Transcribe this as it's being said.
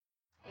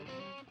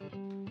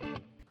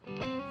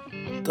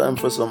Time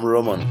for some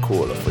rum and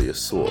cola for your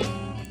soul.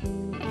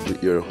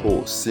 With your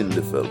host,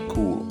 Cindy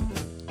Cool,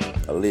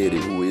 a lady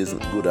who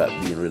isn't good at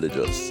being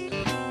religious,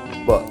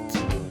 but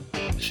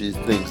she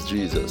thinks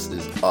Jesus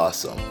is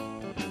awesome.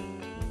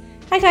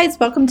 Hi guys,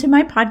 welcome to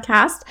my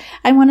podcast.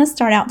 I want to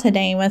start out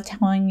today with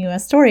telling you a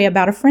story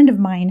about a friend of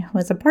mine who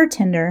was a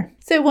bartender.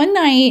 So one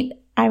night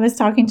I was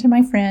talking to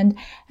my friend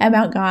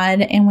about God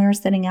and we were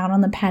sitting out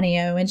on the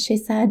patio and she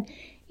said,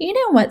 "You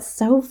know what's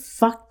so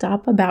fucked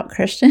up about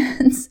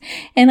Christians?"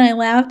 And I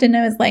laughed and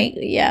I was like,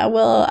 "Yeah,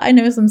 well, I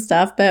know some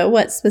stuff, but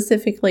what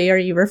specifically are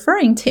you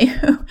referring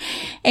to?"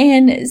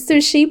 And so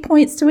she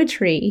points to a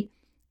tree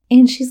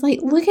and she's like,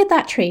 "Look at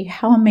that tree,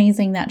 how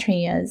amazing that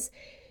tree is.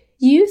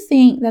 You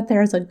think that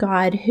there's a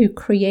God who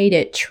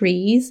created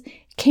trees,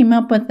 came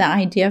up with the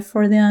idea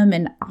for them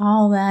and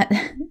all that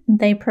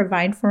they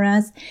provide for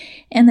us,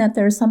 and that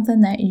there's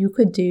something that you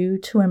could do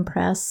to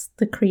impress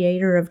the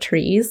creator of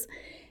trees?"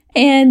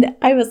 And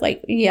I was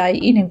like, yeah,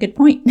 good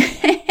point.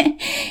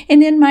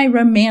 And in my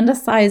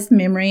romanticized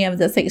memory of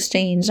this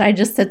exchange, I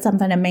just said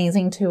something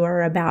amazing to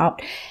her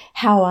about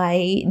how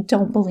I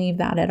don't believe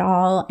that at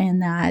all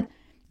and that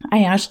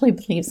I actually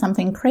believe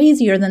something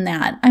crazier than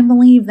that. I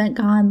believe that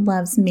God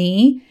loves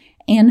me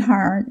and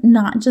her,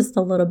 not just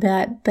a little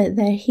bit, but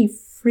that he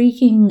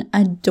freaking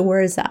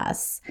adores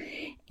us.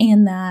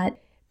 And that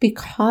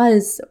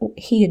because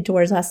he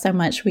adores us so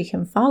much, we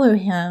can follow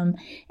him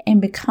and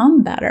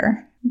become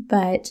better.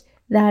 But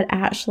that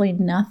actually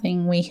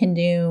nothing we can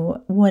do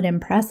would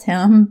impress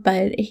him,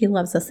 but he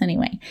loves us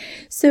anyway.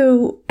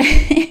 So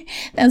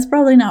that's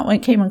probably not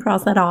what came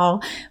across at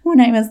all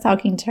when I was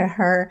talking to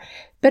her.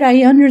 But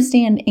I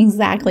understand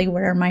exactly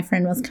where my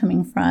friend was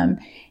coming from.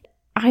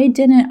 I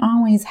didn't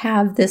always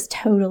have this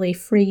totally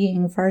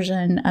freeing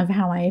version of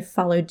how I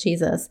followed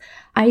Jesus.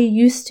 I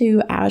used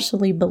to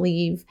actually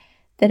believe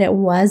that it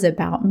was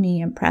about me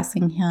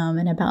impressing him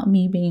and about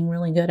me being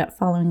really good at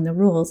following the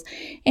rules.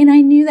 And I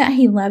knew that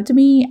he loved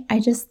me. I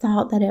just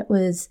thought that it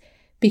was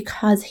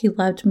because he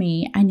loved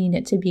me, I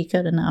needed to be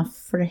good enough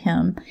for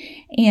him.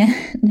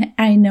 And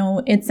I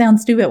know it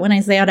sounds stupid when I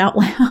say it out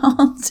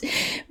loud,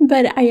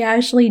 but I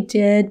actually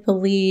did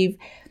believe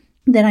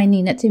that I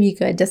needed to be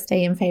good to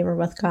stay in favor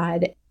with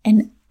God.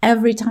 And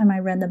every time I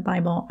read the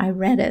Bible, I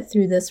read it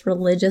through this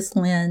religious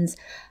lens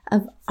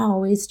of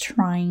always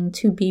trying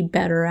to be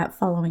better at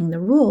following the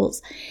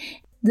rules.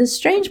 The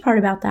strange part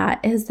about that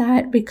is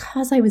that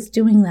because I was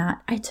doing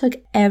that, I took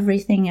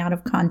everything out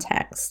of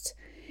context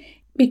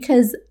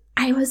because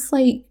I was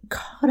like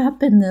caught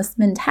up in this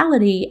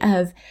mentality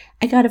of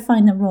I got to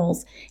find the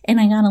rules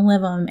and I got to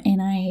live them.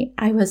 And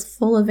I was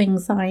full of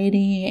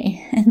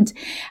anxiety and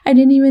I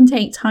didn't even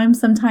take time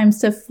sometimes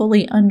to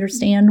fully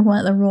understand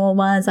what the rule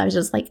was. I was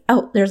just like,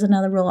 oh, there's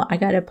another rule. I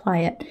got to apply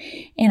it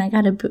and I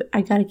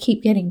got to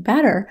keep getting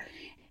better.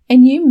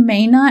 And you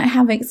may not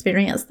have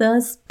experienced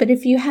this, but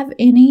if you have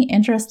any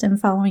interest in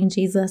following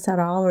Jesus at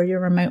all, or you're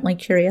remotely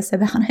curious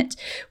about it,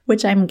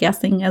 which I'm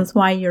guessing is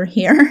why you're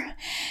here,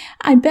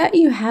 I bet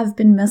you have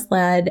been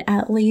misled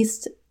at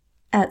least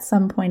at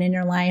some point in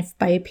your life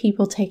by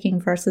people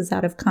taking verses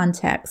out of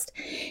context.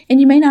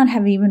 And you may not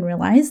have even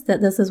realized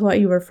that this is what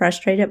you were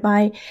frustrated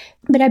by,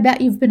 but I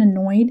bet you've been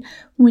annoyed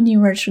when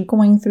you were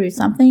going through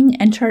something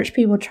and church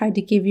people tried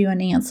to give you an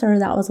answer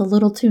that was a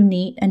little too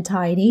neat and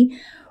tidy.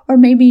 Or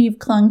maybe you've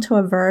clung to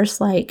a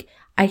verse like,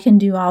 I can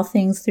do all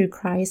things through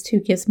Christ who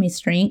gives me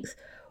strength.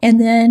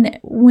 And then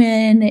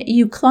when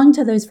you clung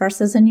to those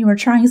verses and you were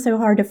trying so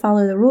hard to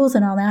follow the rules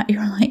and all that, you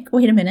were like,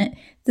 wait a minute,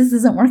 this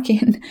isn't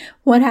working.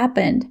 What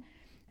happened?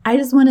 I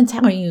just want to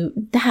tell you,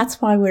 that's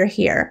why we're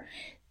here.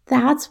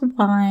 That's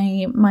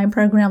why my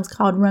program's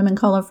called Rum and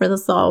Cola for the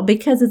Soul,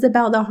 because it's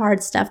about the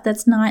hard stuff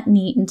that's not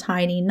neat and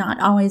tidy, not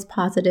always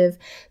positive,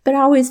 but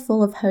always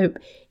full of hope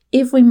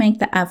if we make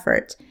the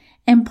effort.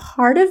 And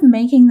part of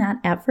making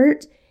that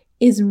effort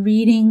is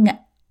reading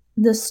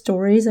the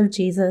stories of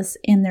Jesus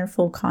in their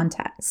full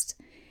context.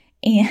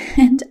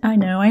 And I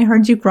know I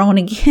heard you groan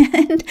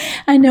again.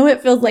 I know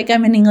it feels like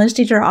I'm an English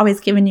teacher always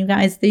giving you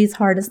guys these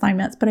hard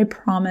assignments, but I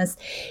promise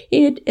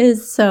it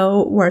is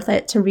so worth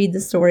it to read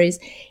the stories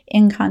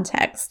in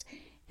context.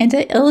 And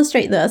to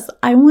illustrate this,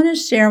 I want to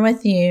share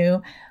with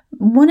you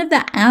one of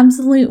the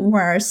absolute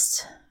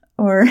worst,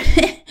 or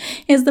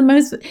is the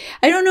most,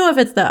 I don't know if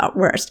it's the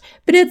worst,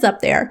 but it's up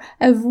there,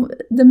 of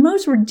the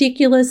most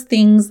ridiculous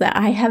things that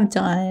I have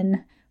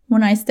done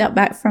when I step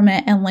back from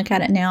it and look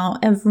at it now,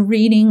 of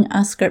reading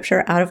a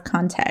scripture out of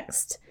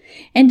context.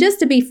 And just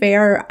to be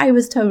fair, I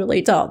was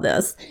totally taught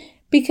this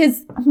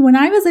because when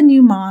I was a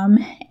new mom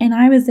and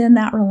I was in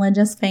that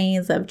religious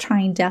phase of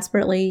trying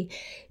desperately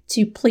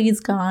to please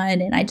God,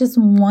 and I just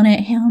wanted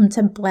him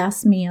to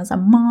bless me as a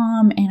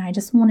mom, and I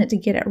just wanted to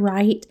get it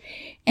right.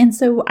 And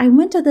so I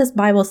went to this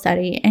Bible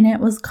study, and it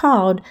was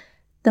called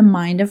The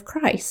Mind of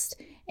Christ.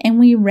 And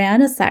we read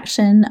a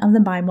section of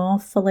the Bible,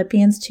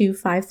 Philippians 2,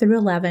 5 through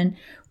 11,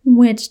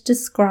 which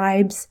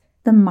describes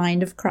the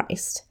mind of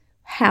Christ,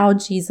 how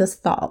Jesus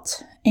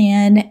thought.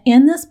 And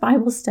in this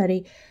Bible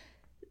study,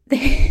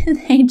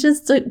 they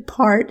just took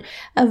part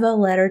of a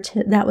letter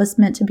that was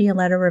meant to be a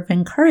letter of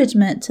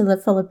encouragement to the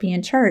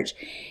Philippian church,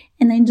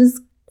 and they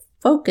just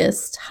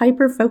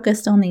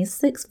hyper-focused on these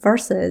 6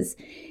 verses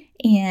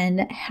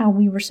and how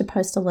we were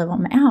supposed to live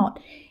them out.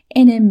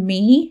 And in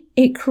me,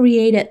 it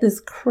created this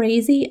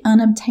crazy,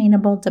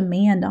 unobtainable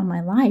demand on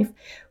my life.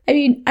 I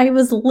mean, I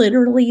was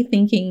literally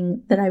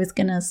thinking that I was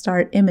going to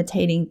start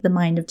imitating the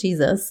mind of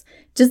Jesus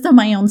just on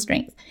my own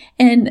strength.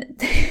 And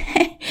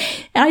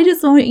I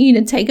just want you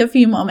to take a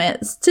few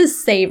moments to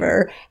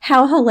savor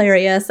how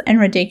hilarious and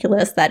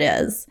ridiculous that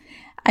is.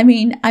 I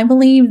mean, I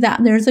believe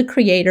that there's a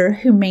creator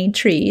who made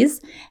trees,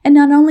 and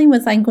not only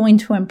was I going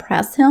to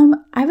impress him,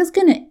 I was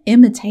going to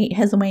imitate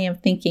his way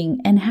of thinking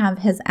and have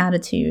his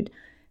attitude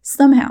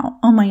somehow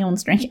on my own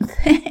strength.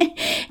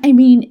 I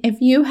mean, if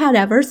you had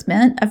ever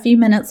spent a few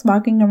minutes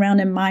walking around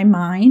in my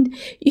mind,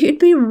 you'd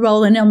be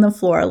rolling on the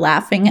floor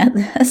laughing at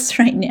this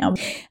right now.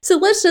 So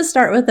let's just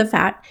start with the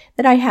fact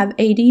that I have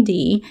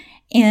ADD.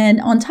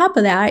 And on top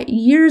of that,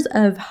 years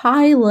of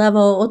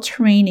high-level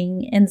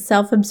training in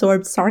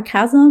self-absorbed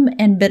sarcasm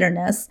and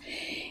bitterness.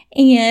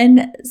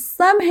 And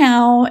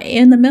somehow,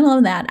 in the middle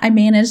of that, I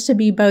managed to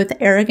be both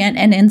arrogant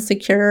and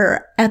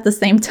insecure at the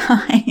same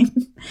time.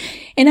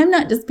 And I'm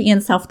not just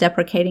being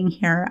self-deprecating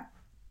here.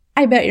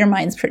 I bet your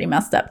mind's pretty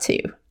messed up too.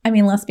 I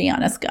mean, let's be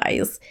honest,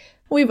 guys.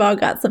 We've all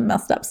got some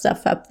messed up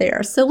stuff up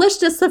there. So let's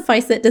just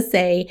suffice it to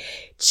say,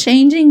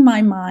 changing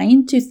my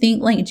mind to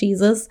think like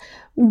Jesus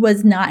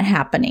was not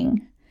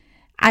happening.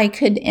 I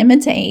could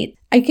imitate,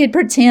 I could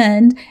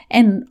pretend,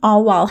 and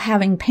all while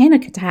having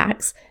panic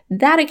attacks,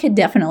 that I could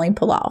definitely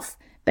pull off.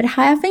 But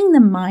having the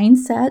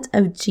mindset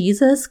of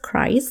Jesus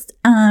Christ,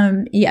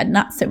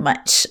 not so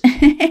much.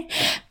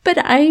 But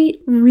I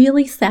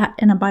really sat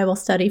in a Bible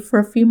study for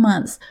a few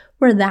months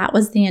where that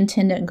was the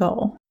intended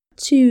goal.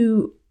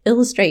 To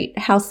illustrate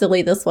how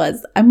silly this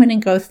was, I'm going to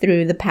go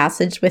through the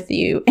passage with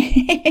you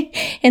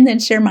and then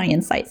share my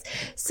insights.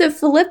 So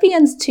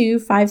Philippians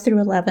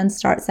 2:5-11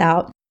 starts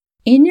out,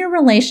 "In your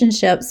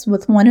relationships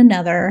with one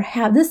another,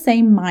 have the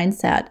same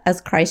mindset as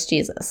Christ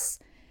Jesus."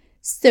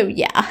 So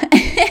yeah,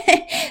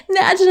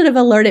 that should have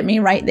alerted me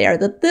right there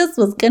that this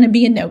was going to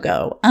be a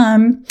no-go.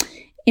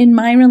 In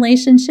my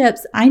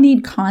relationships, I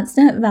need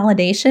constant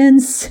validation.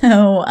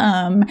 So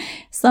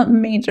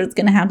something major is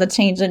going to have to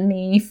change in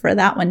me for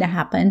that one to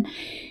happen.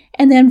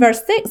 And then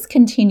verse 6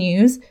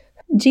 continues,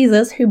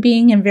 "Jesus, who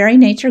being in very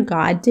nature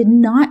God, did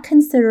not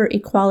consider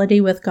equality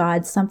with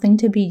God something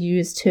to be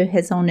used to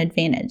his own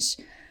advantage."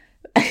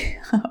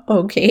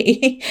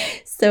 Okay,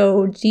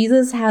 so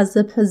Jesus has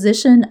the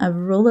position of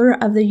ruler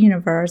of the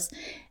universe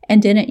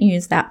and didn't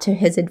use that to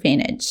his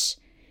advantage.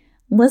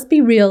 Let's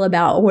be real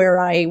about where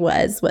I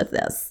was with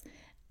this.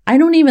 I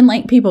don't even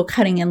like people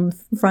cutting in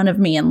front of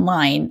me in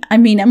line. I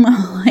mean, I'm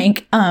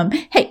like,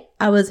 hey,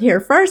 I was here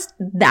first.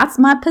 That's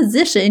my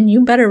position.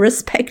 You better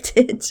respect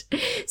it.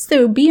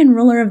 So being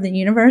ruler of the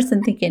universe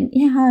and thinking,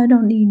 I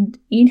don't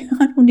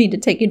need to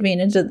take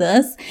advantage of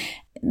this.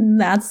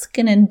 That's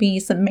going to be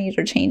some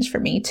major change for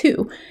me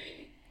too.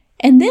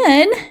 And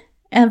then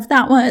if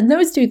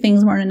those two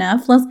things weren't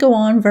enough, let's go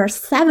on. Verse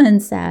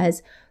 7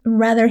 says,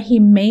 "Rather, he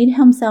made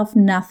himself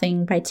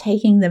nothing by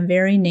taking the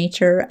very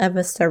nature of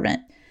a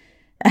servant."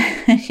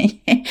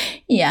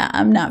 Yeah,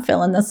 I'm not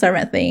feeling the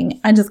servant thing.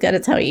 I just got to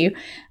tell you,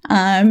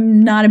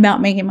 I'm not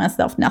about making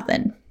myself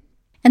nothing.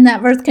 And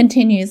that verse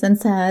continues and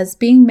says,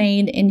 "Being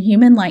made in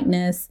human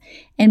likeness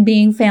and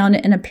being found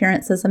in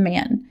appearance as a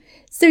man."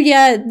 So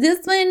yeah, this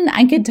one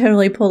I could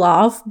totally pull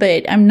off,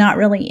 but I'm not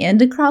really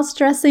into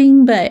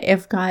cross-dressing. But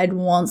if God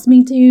wants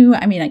me to,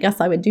 I mean, I guess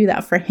I would do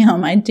that for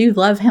him. I do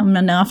love him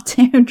enough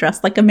to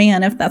dress like a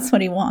man if that's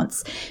what he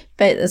wants.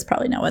 But that's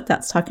probably not what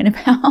that's talking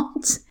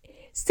about.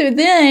 So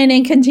then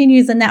it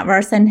continues in that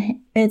verse and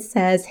it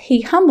says,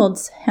 "He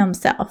humbled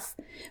himself,"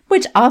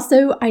 which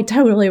also I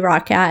totally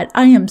rock at.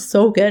 I am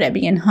so good at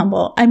being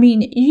humble. I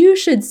mean, you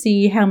should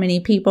see how many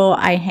people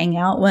I hang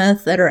out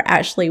with that are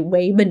actually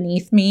way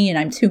beneath me and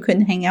I'm too good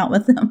to hang out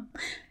with them.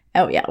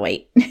 Oh yeah,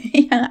 wait.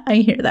 Yeah, I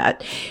hear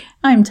that.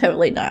 I'm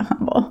totally not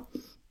humble.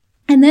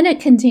 And then it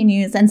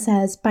continues and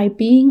says, "By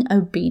being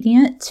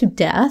obedient to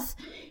death,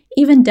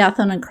 even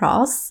death on a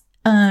cross."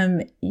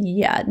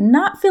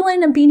 Not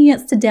feeling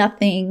obedience to death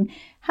thing.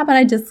 How about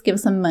I just give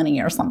some money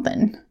or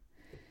something?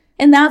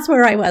 And that's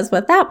where I was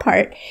with that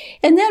part.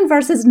 And then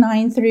verses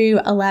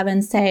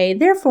 9-11 say,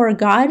 "Therefore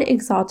God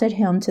exalted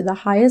him to the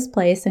highest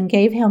place and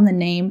gave him the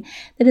name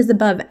that is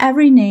above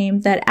every name,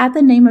 that at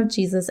the name of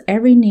Jesus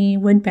every knee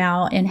would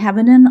bow in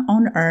heaven and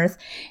on earth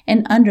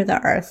and under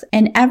the earth,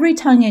 and every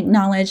tongue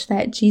acknowledge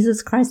that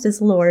Jesus Christ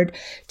is Lord,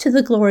 to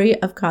the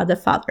glory of God the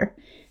Father."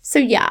 So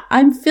yeah,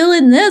 I'm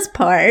feeling this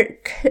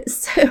part.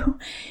 So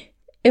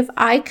if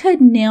I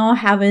could now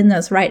have in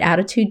this right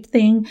attitude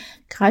thing,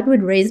 God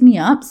would raise me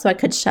up so I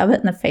could shove it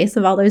in the face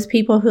of all those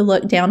people who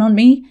look down on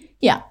me.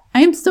 Yeah,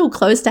 I am so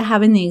close to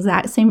having the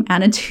exact same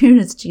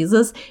attitude as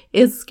Jesus.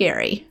 It's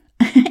scary.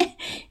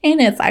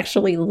 And it's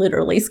actually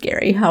literally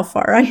scary how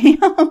far I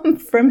am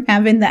from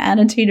having the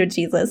attitude of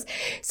Jesus.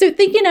 So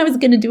thinking I was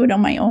going to do it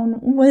on my own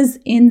was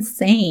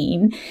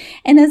insane.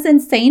 And as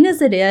insane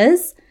as it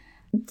is,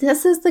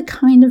 this is the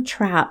kind of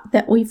trap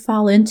that we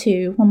fall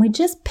into when we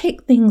just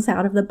pick things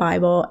out of the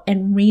Bible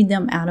and read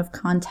them out of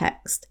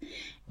context.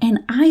 And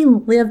I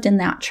lived in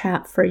that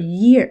trap for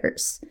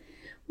years.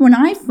 When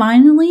I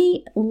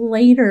finally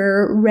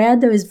later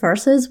read those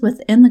verses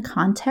within the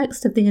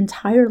context of the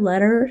entire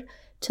letter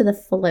to the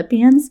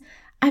Philippians,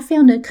 I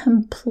found a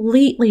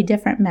completely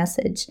different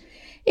message.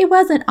 It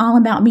wasn't all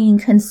about being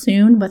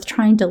consumed with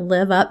trying to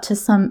live up to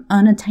some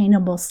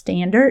unattainable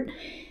standard.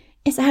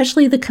 It's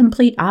actually the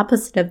complete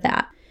opposite of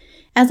that.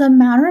 As a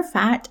matter of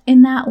fact,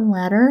 in that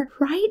letter,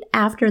 right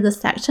after the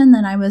section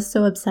that I was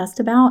so obsessed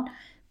about,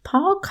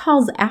 Paul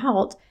calls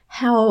out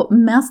how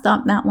messed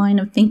up that line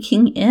of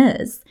thinking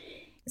is.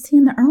 See,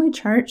 in the early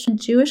church,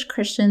 Jewish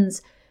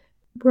Christians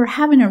were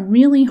having a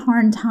really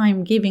hard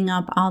time giving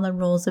up all the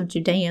rules of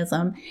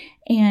Judaism.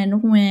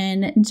 And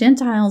when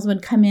Gentiles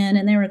would come in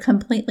and they were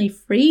completely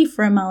free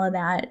from all of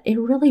that, it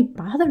really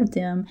bothered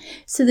them.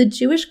 So the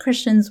Jewish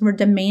Christians were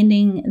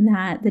demanding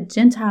that the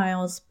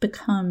Gentiles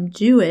become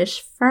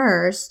Jewish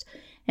first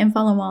and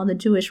follow all the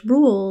Jewish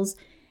rules,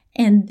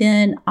 and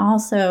then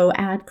also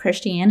add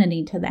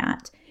Christianity to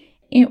that.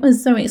 It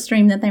was so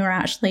extreme that they were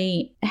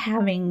actually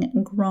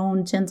having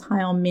grown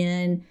Gentile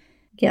men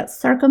get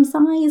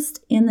circumcised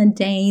in the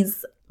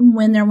days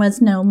when there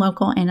was no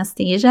local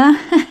anesthesia.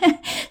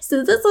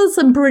 So this was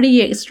some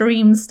pretty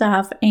extreme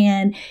stuff,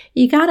 and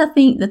you got to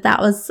think that that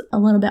was a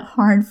little bit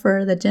hard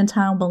for the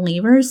Gentile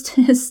believers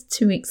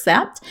to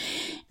accept.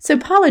 So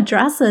Paul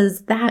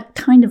addresses that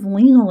kind of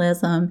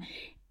legalism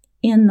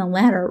in the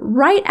letter.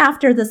 Right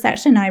after the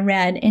section I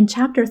read in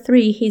chapter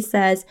 3, he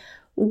says,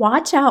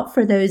 "Watch out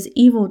for those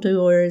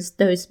evildoers,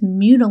 those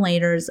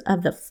mutilators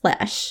of the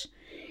flesh."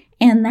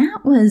 And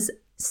that was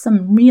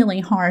some really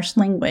harsh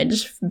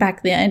language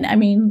back then. I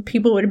mean,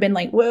 people would have been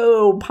like,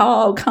 "Whoa,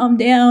 Paul, calm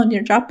down.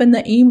 You're dropping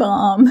the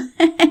E-bomb."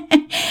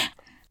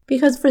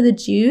 Because for the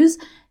Jews,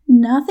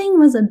 nothing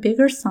was a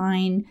bigger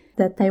sign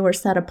that they were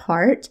set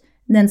apart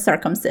than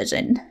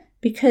circumcision.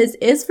 Because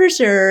it's for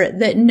sure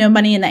that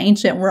nobody in the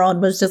ancient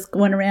world was just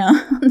going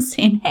around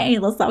saying, "Hey,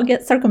 let's all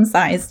get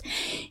circumcised."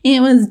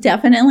 It was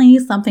definitely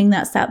something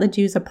that set the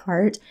Jews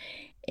apart.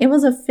 It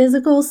was a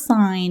physical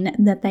sign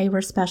that they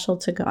were special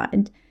to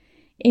God.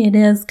 It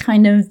is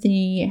kind of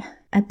the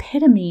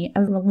epitome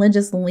of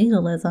religious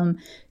legalism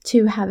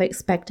to have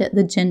expected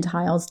the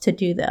Gentiles to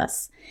do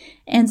this.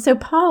 And so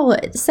Paul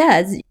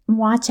says,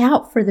 watch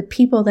out for the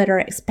people that are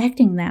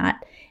expecting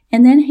that.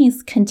 And then he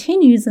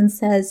continues and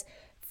says,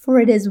 "For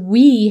it is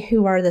we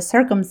who are the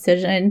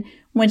circumcision,"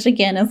 which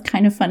again is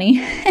kind of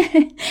funny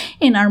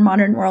in our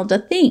modern world to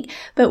think.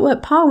 But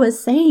what Paul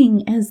was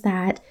saying is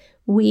that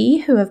we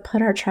who have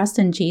put our trust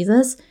in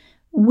Jesus,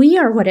 we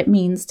are what it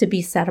means to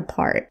be set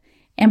apart.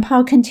 And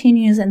Paul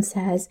continues and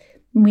says,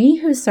 "We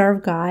who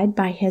serve God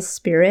by his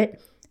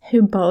Spirit,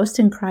 who boast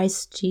in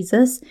Christ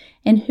Jesus,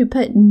 and who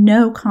put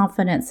no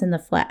confidence in the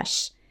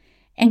flesh."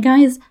 And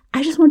guys,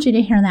 I just want you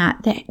to hear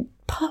that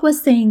Paul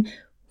was saying,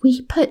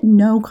 we put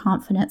no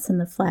confidence in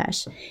the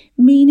flesh,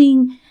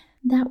 meaning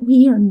that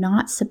we are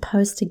not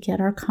supposed to get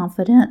our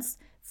confidence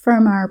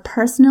from our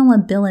personal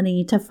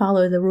ability to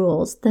follow the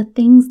rules. The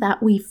things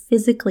that we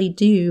physically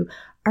do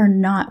are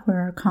not where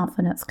our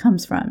confidence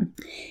comes from.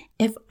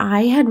 If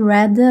I had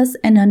read this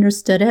and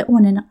understood it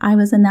when I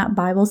was in that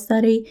Bible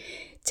study,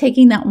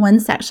 taking that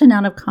one section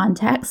out of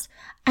context,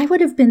 I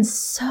would have been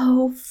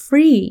so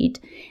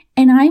freed.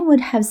 And I would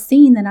have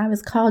seen that I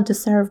was called to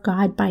serve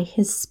God by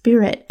his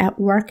Spirit at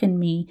work in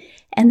me,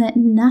 and that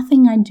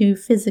nothing I do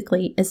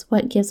physically is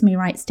what gives me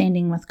right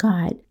standing with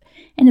God.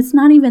 And it's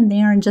not even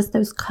there in just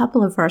those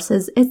couple of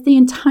verses. It's the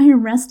entire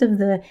rest of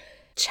the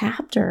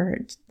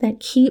chapter that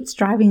keeps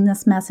driving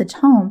this message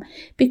home,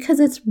 because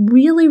it's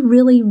really,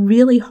 really,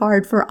 really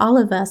hard for all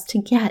of us to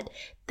get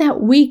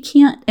that we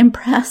can't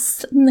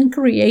impress the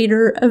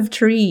creator of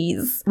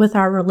trees with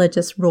our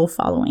religious rule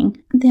following.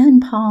 Then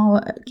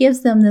Paul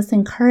gives them this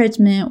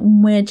encouragement,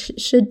 which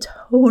should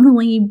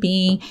totally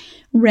be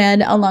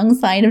read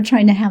alongside of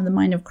trying to have the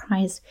mind of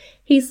Christ.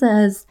 He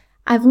says,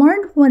 "I've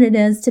learned what it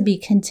is to be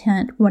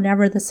content,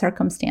 whatever the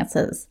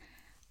circumstances.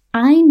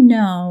 I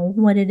know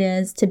what it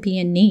is to be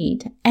in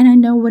need, and I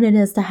know what it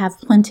is to have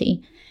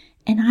plenty.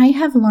 And I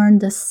have learned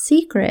the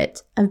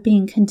secret of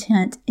being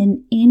content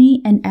in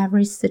any and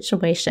every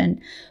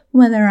situation,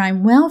 whether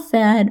I'm well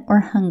fed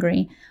or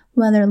hungry,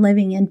 whether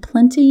living in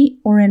plenty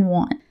or in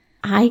want.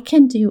 I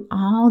can do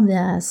all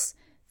this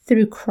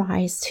through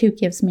Christ who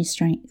gives me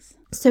strength."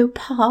 So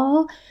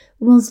Paul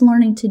was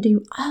learning to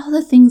do all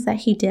the things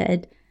that he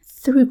did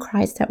through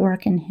Christ at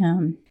work in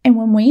him. And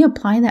when we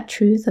apply that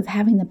truth of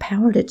having the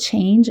power to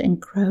change and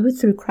grow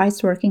through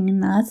Christ working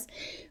in us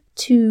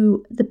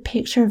to the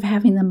picture of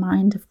having the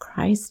mind of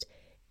Christ,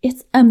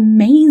 it's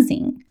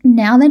amazing.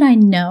 Now that I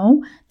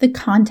know the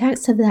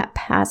context of that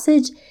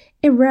passage,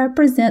 it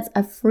represents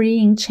a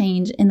freeing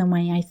change in the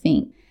way I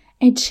think.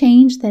 A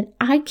change that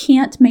I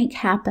can't make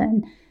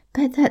happen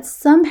but that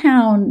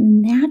somehow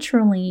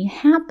naturally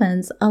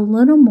happens a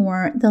little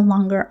more the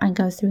longer I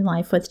go through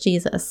life with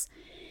Jesus.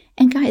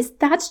 And guys,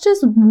 that's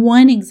just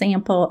one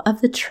example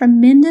of the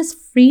tremendous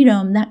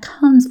freedom that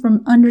comes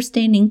from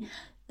understanding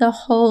the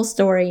whole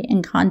story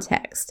in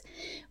context.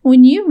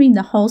 When you read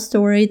the whole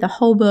story, the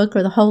whole book,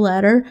 or the whole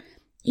letter,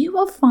 you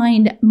will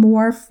find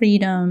more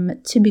freedom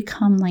to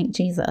become like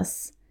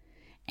Jesus.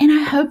 And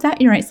I hope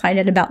that you're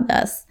excited about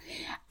this.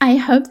 I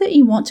hope that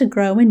you want to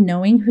grow in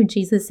knowing who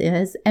Jesus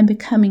is and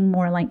becoming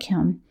more like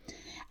him.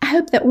 I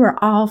hope that we're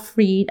all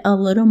freed a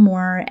little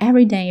more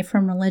every day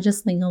from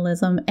religious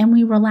legalism, and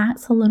we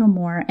relax a little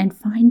more and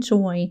find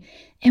joy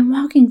in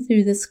walking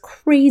through this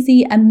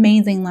crazy,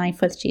 amazing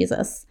life with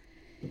Jesus.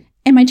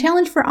 And my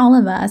challenge for all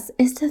of us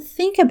is to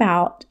think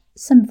about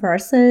some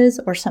verses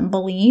or some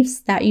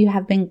beliefs that you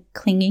have been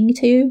clinging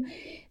to,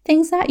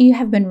 things that you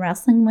have been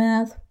wrestling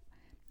with,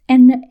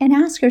 and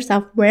ask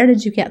yourself, where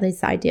did you get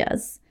these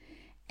ideas?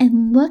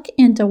 And look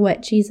into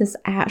what Jesus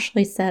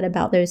actually said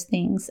about those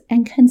things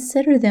and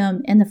consider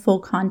them in the full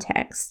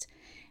context.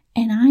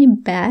 And I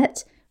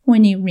bet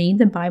when you read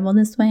the Bible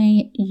this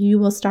way, you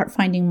will start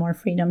finding more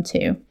freedom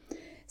too.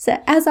 So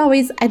as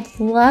always, I'd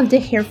love to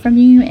hear from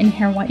you and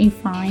hear what you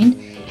find.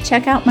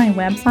 Check out my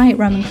website,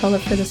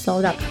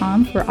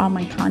 RomanColafortheSoul.com, for all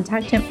my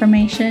contact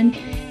information.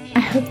 I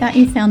hope that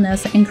you found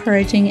this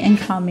encouraging and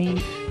calming,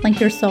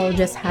 like your soul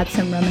just had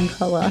some rum and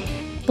cola.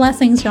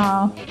 Blessings,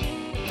 y'all.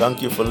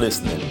 Thank you for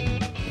listening.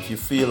 If you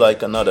feel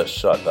like another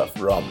shot of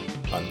rum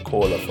and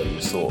cola for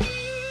your soul,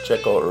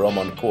 check out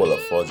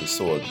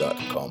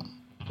RomanColafortheSoul.com.